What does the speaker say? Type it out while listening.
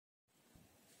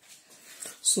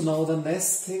So now the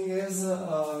next thing is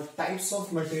types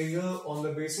of material on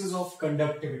the basis of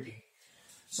conductivity.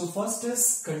 So first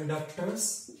is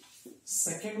conductors,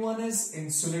 second one is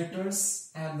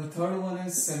insulators, and the third one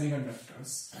is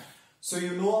semiconductors. So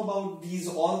you know about these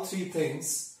all three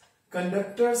things.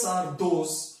 Conductors are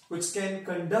those which can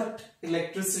conduct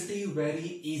electricity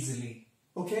very easily.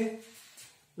 Okay?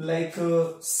 Like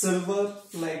silver,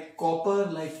 like copper,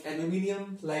 like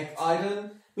aluminium, like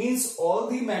iron, means all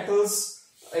the metals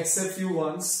except few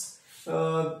ones,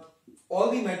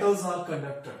 all the metals are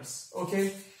conductors.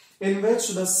 Okay? In which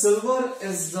the silver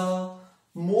is the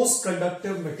most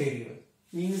conductive material,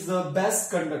 means the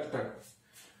best conductor.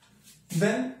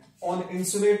 Then on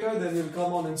insulator, then we'll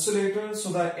come on insulator.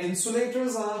 So the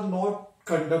insulators are not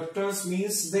conductors,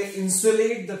 means they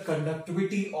insulate the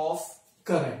conductivity of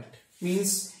current.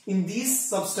 Means in these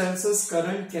substances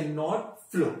current cannot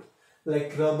flow,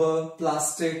 like rubber,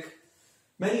 plastic,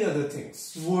 many other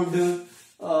things, wood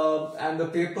and the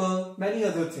paper, many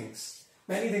other things.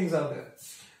 Many things are there.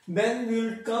 Then we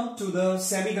will come to the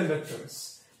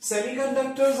semiconductors.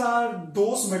 Semiconductors are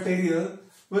those material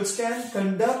which can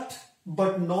conduct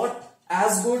but not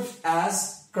as good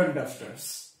as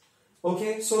conductors.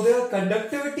 Okay, so their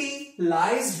conductivity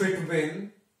lies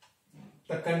between,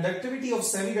 the conductivity of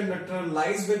semiconductor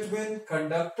lies between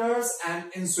conductors and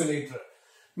insulator.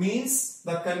 Means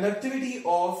the conductivity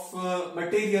of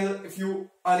material, if you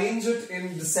arrange it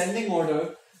in descending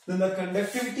order, then the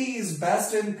conductivity is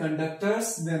best in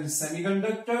conductors, then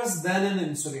semiconductors, then in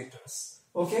insulators.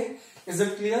 Okay, is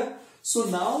it clear? So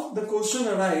now the question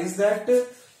arises that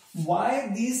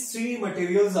why these three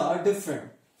materials are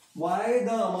different? Why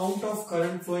the amount of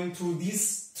current flowing through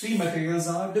these three materials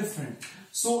are different?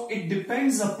 So it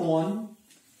depends upon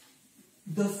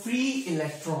the free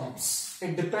electrons.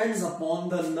 It depends upon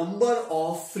the number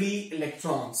of free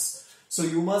electrons. So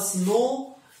you must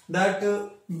know that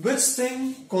which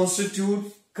thing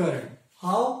constitute current,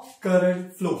 how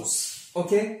current flows.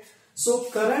 Okay, so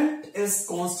current is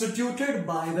constituted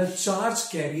by the charge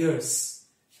carriers.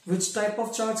 Which type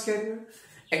of charge carrier?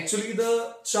 Actually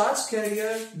the charge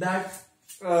carrier that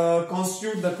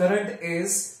constitute the current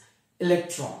is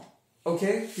electron.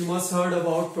 Okay, you must heard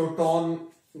about proton,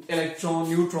 electron,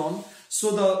 neutron.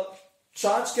 So the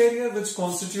charge carrier which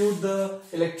constitute the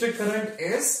electric current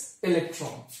is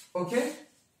electron. Okay,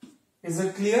 is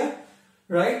it clear?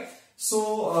 Right?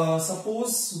 So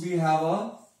suppose we have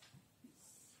a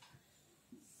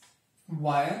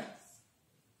wire.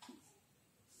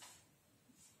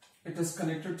 It is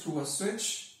connected through a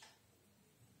switch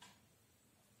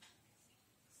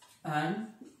and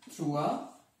through a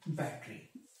battery.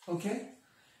 Okay,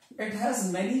 it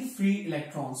has many free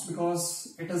electrons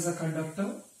because it is a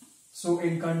conductor. So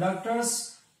in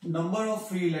conductors, number of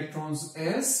free electrons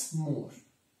is more.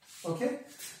 Okay,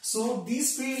 so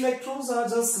these free electrons are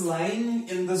just lying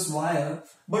in this wire,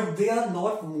 but they are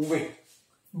not moving.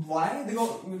 Why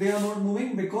they are not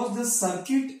moving? Because this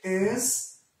circuit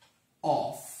is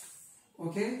off.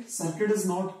 Okay, circuit is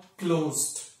not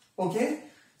closed. Okay,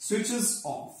 switch is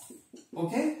off.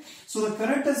 Okay, so the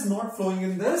current is not flowing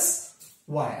in this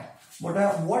wire.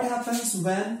 But what happens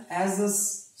when as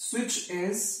this switch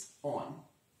is on?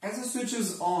 As the switch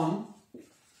is on,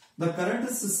 the current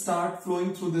is to start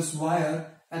flowing through this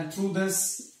wire and through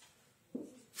this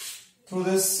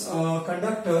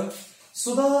conductor.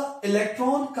 So the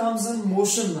electron comes in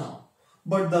motion now,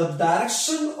 but the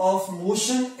direction of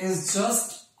motion is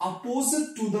just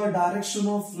opposite to the direction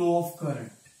of flow of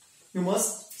current. You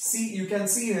must see, you can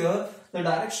see here the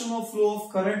direction of flow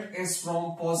of current is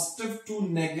from positive to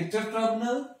negative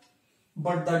terminal,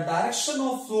 but the direction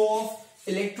of flow of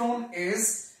electron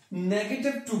is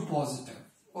negative to positive.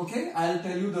 Okay, I'll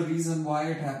tell you the reason why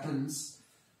it happens.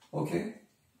 Okay,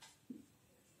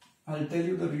 I'll tell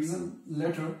you the reason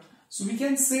later. So we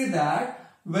can say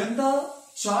that when the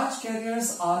charge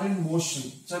carriers are in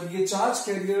motion, जब ये charge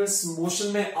carriers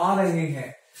motion में आ रहे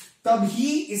हैं, तब ही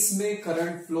इसमें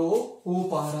current flow हो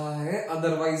पा रहा है,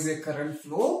 अदरवाइज ये करंट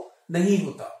फ्लो नहीं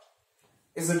होता.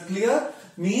 Is it clear?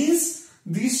 Means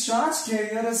this charge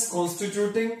carrier is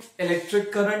constituting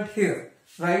electric current here,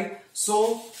 right?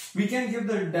 So we can give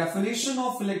the definition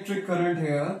of electric current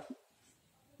here.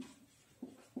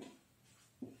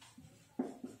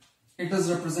 It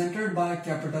is represented by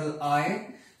capital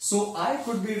I. So I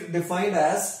could be defined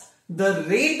as the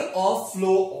rate of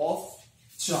flow of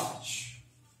charge.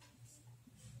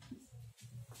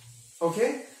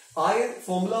 Okay, I,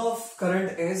 formula of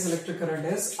current is, electric current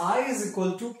is, I is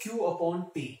equal to Q upon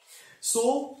T.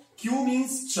 So Q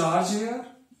means charge here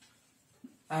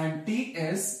and T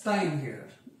is time here.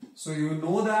 So you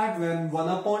know that when 1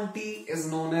 upon t is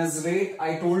known as rate,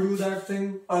 I told you that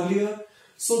thing earlier.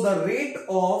 So the rate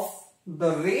of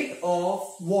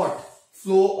what?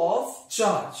 Flow of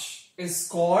charge is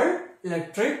called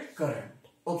electric current.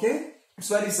 Okay? It's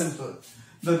very simple.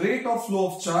 The rate of flow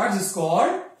of charge is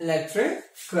called electric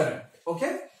current.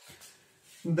 Okay?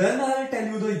 Then I'll tell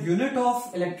you the unit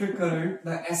of electric current.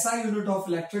 The SI unit of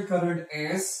electric current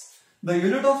is, the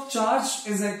unit of charge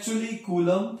is actually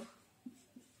coulomb,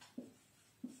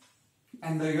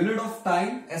 and the unit of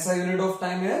time, SI unit of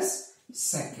time is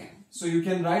second. So you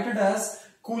can write it as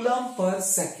coulomb per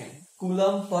second.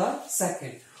 Coulomb per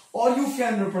second. Or you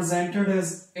can represent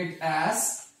it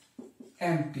as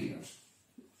ampere.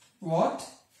 What?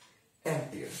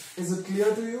 Ampere. Is it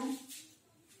clear to you?